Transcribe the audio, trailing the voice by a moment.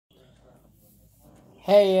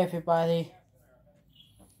Hey everybody,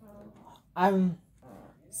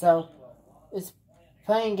 it's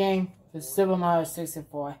playing game for Super Mario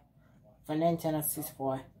 64 for Nintendo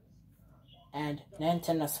 64 and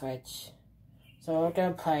Nintendo Switch. So we're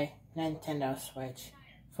gonna play Nintendo Switch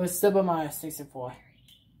for Super Mario 64.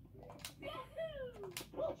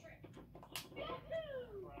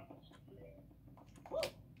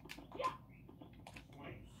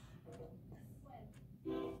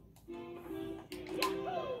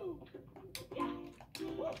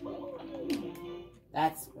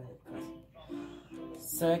 That's what it was.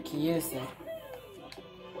 So I can use it.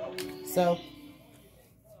 So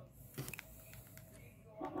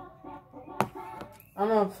I'm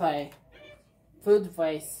gonna play Food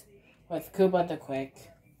Race with Koopa the Quick.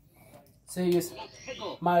 So use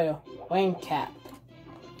Mario Wing Cap.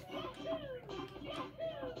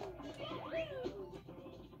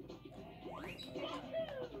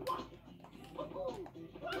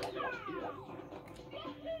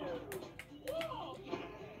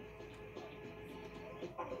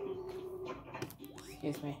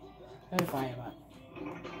 Excuse me. Let me find him up.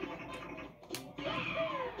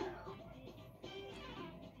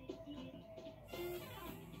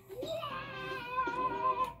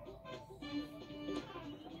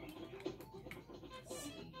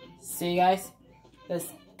 See guys?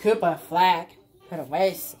 This Koopa flag for the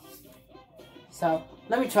race. So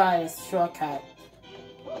let me try this shortcut.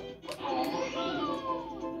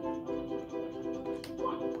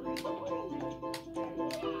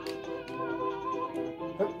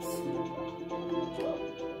 Oops.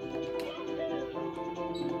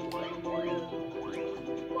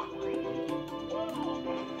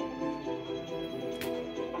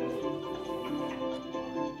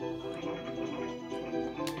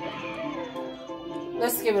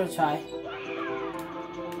 Let's give it a try.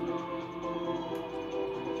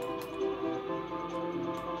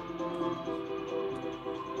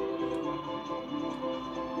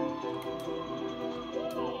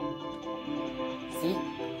 See?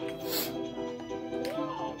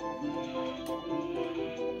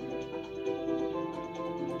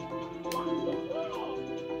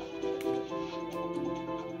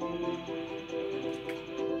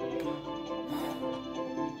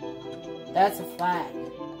 That's a flag.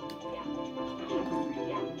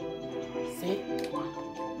 See?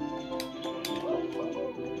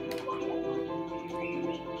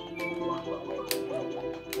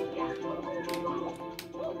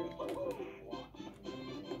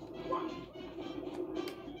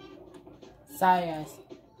 Sorry guys.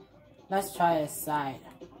 Let's try this side.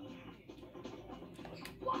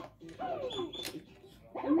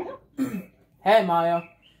 Hey Mario.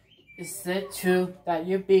 Is it true that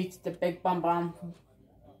you beat the Big Bomb Bomb?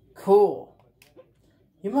 Cool.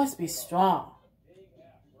 You must be strong.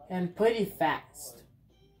 And pretty fast.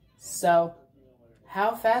 So,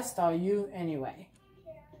 how fast are you anyway?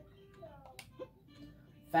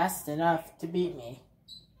 Fast enough to beat me.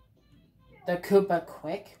 The Koopa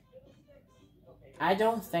Quick? I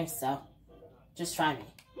don't think so. Just try me.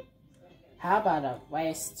 How about a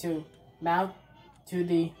race to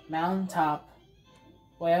the mountaintop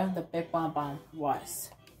where the Big Bomb Bomb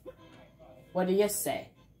was? What do you say?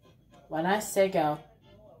 When I say go,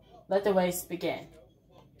 let the race begin.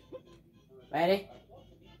 Ready?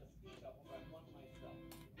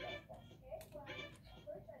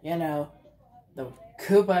 You know, the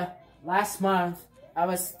Koopa last month, I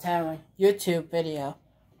was telling YouTube video.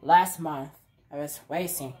 Last month, I was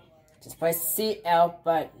racing. Just press CL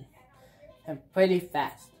button. And pretty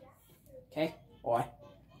fast. Okay? Or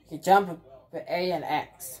you can jump with A and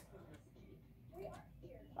X.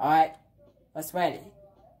 Alright, let's ready.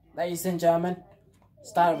 Ladies and gentlemen,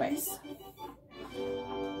 start a race.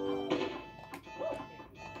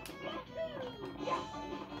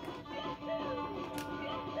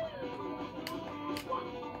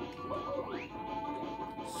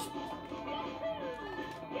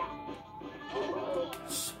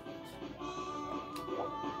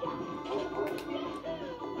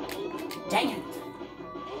 Dang it!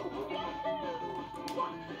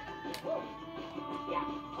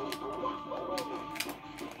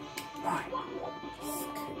 Right.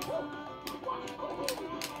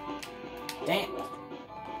 Dang it!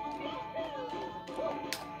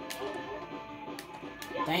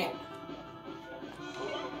 Dang it!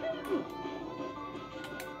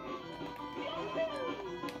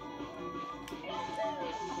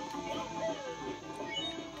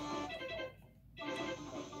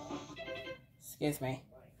 Excuse me.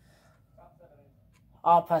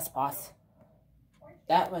 I'll press pause.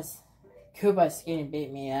 That was Koopa's gonna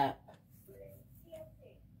beat me up.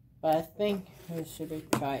 But I think we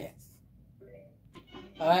should try it.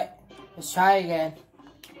 Alright, let's try again.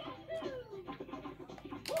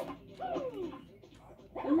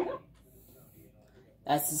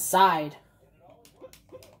 That's the side.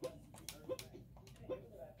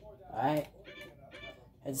 Alright.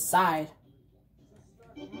 It's the side.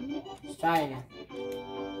 Let's try again.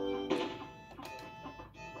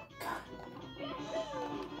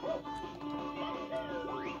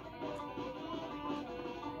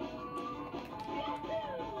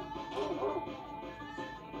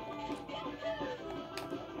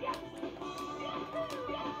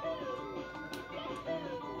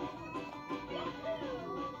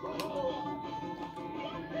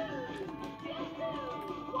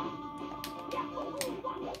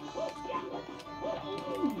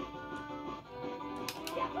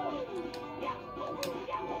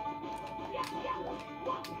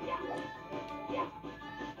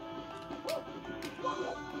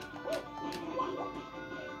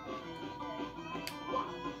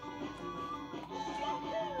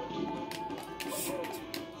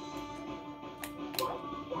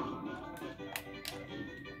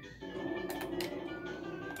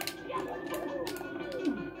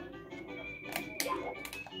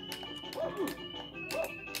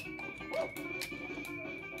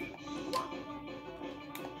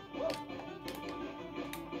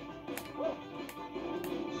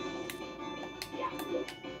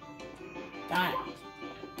 Got it.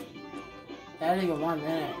 That only got 1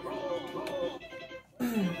 minute.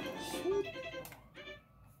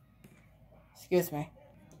 Excuse me.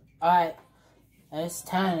 Alright. Let's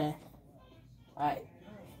turn it. Alright.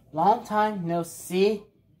 Long time no see.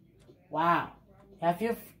 Wow. Have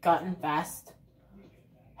you gotten fast?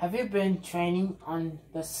 Have you been training on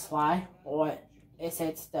the sly? Or is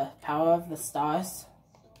it the power of the stars?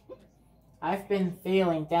 I've been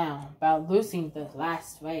feeling down about losing the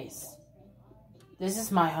last race. This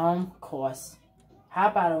is my home course. How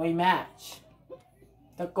about a rematch?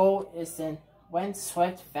 The goal is in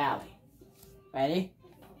Windswept Valley. Ready?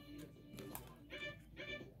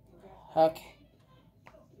 Okay.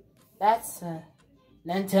 That's a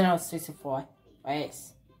Nintendo 64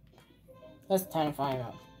 race. Let's turn the volume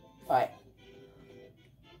up. Alright.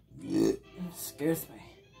 Excuse me.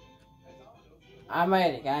 I'm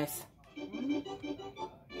ready, guys.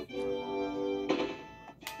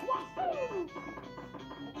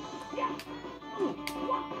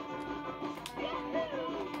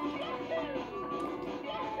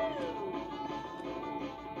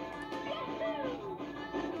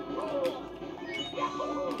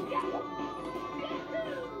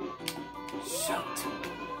 Shoot.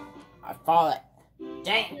 I fall it.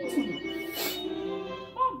 Dang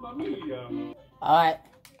it. Mamma mia. Alright.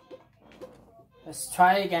 Let's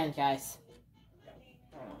try it again, guys.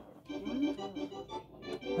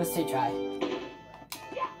 Let's see, try.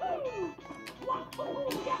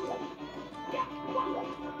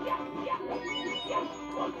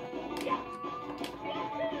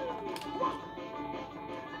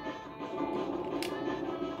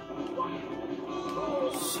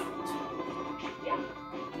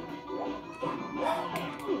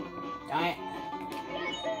 Dang it.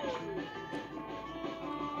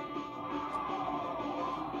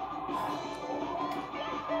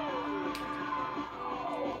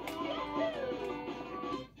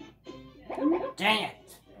 Dang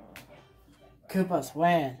it! Koopa's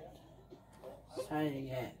win. Let's try it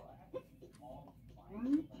again.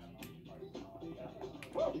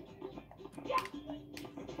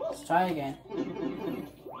 Let's try again.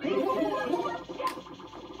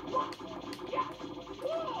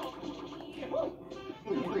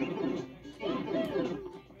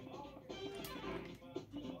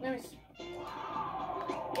 Let me see.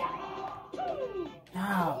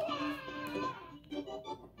 No.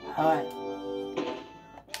 Alright.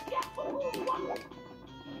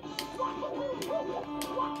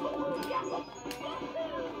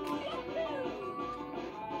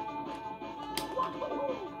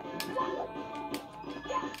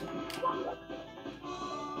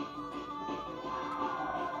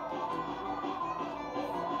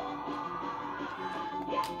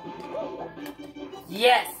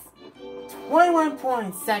 Yes!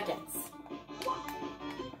 21 seconds.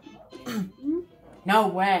 No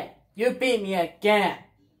way. You beat me again.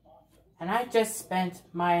 And I just spent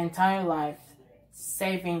my entire life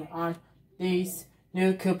saving on these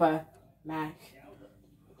new Koopa Mac.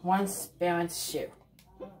 One parent's shoe.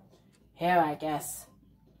 Here, I guess.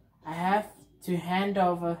 I have to hand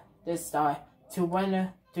over this star to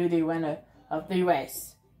the winner of the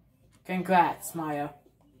race. Congrats, Mario.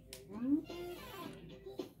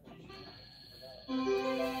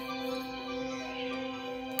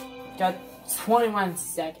 Got 21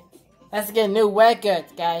 seconds. Let's get a new record,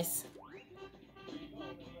 guys.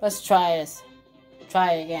 Let's try this.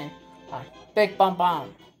 Try it again. Big Bomb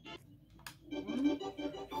Bomb.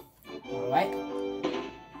 Alright.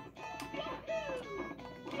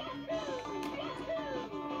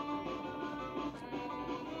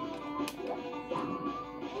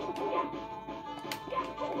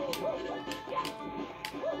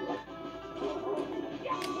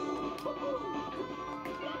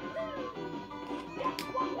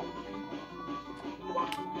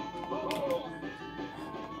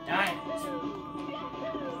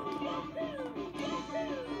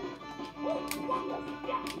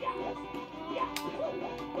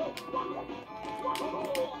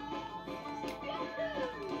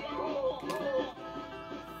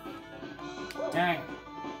 Dang.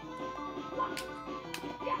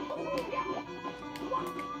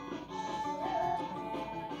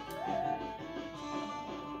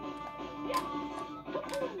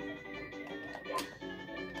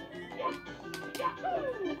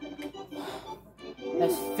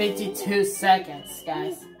 That's 52 seconds,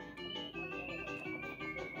 guys.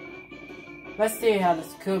 Let's see how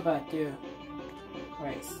this Koopa do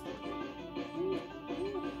race.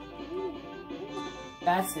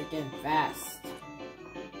 That's again fast.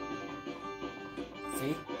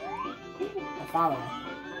 See? I'm following.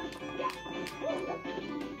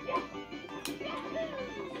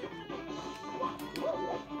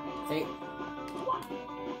 See?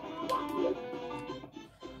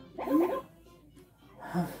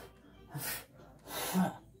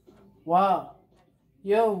 Wow,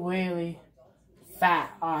 you're really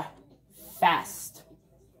fast.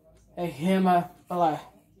 A humor below.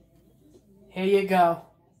 Here you go.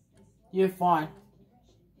 You've won.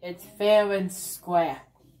 It's fair and square.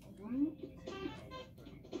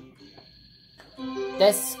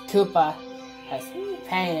 This Koopa has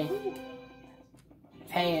pain.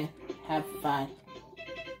 Have fun.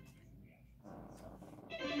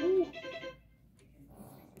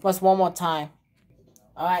 Let's one more time.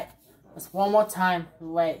 Alright, let's one more time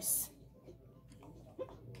race.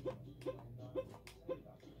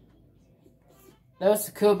 Those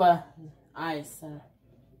Koopa eyes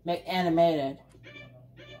make animated.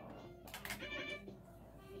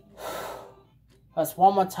 Let's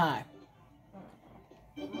one more time.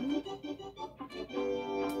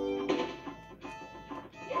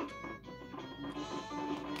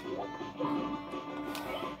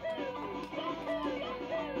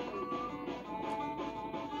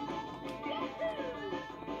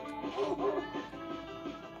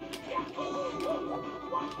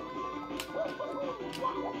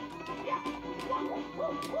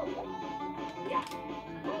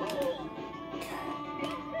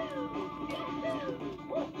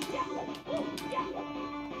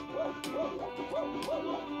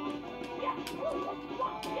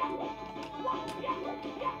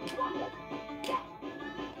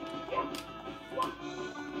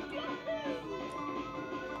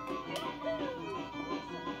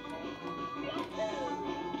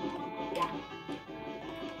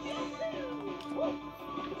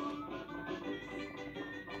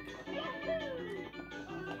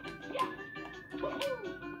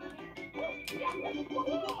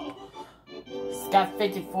 It's got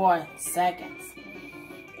 54 seconds.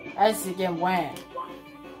 Let's again win.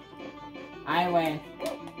 I win.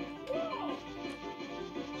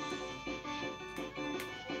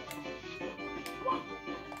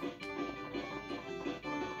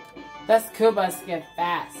 Let's Koopas get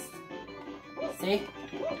fast. See?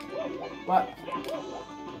 What?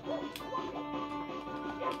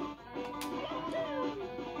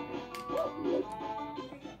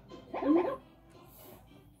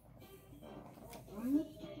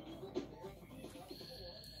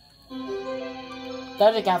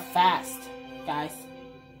 Thought got fast, guys.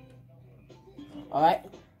 Alright.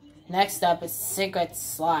 Next up is Secret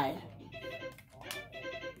Slide.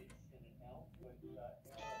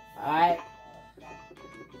 Alright.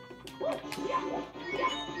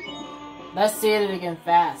 Let's see it again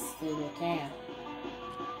fast, if we can.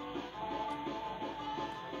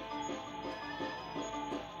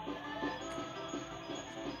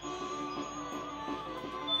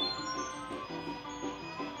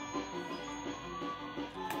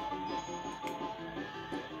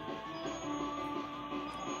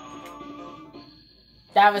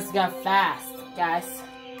 That was got fast, guys.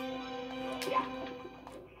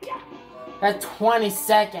 That's 20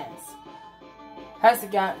 seconds. Has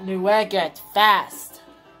got new record fast.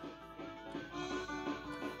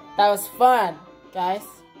 That was fun, guys.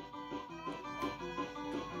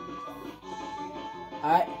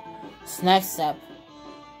 Alright, this next step.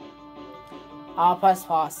 I'll press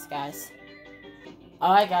pause, guys.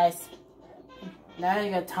 Alright, guys. Now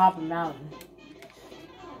you got top of mountain.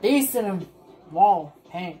 Decent wall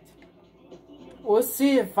paint. We'll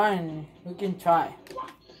see if we can try.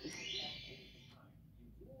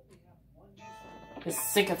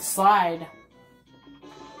 Just sick of slide.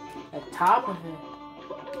 The top of it.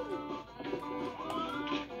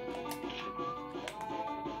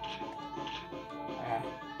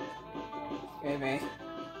 Maybe.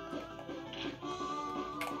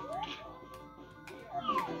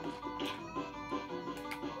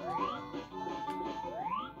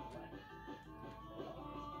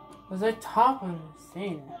 Was the top of the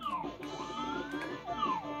scene?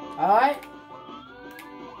 Alright.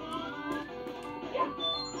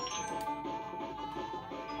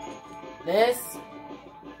 This.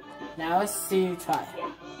 Now let's see you try.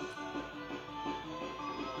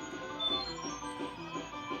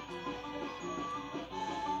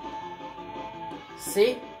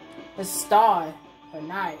 See? The star for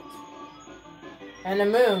night. And the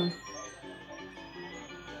moon.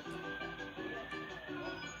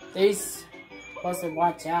 These supposed to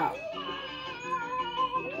watch out.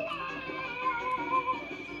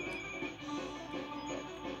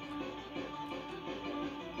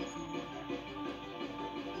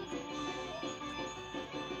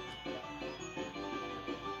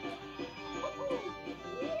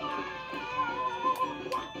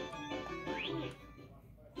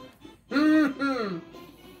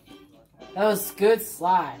 That was good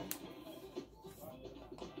slide.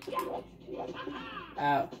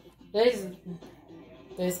 Oh, this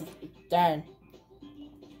is done.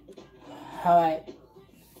 Alright.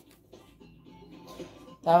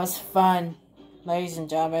 That was fun, ladies and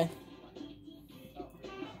gentlemen.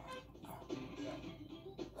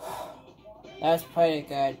 That was pretty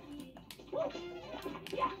good.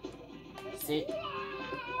 See?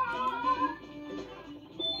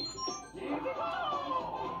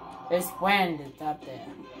 This wind is up there.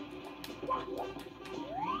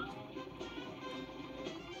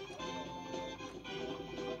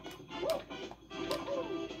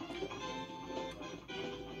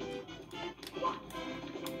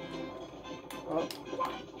 Oh.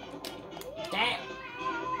 Damn.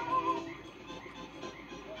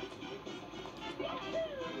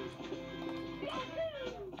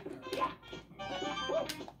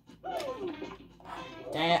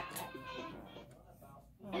 Damn.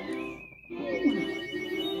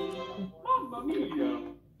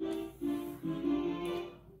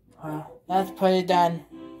 Well, that's pretty done.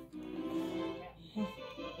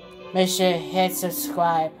 Make sure to hit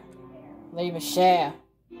subscribe, leave a share,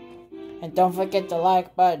 and don't forget the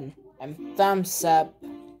like button and thumbs up,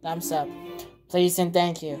 please and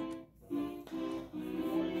thank you.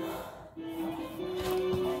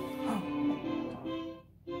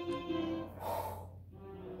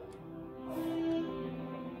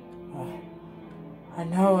 I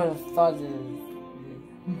know what I thought it is.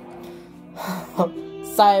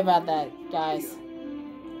 Sorry about that, guys.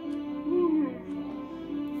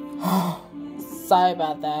 Sorry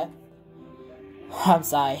about that. I'm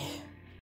sorry.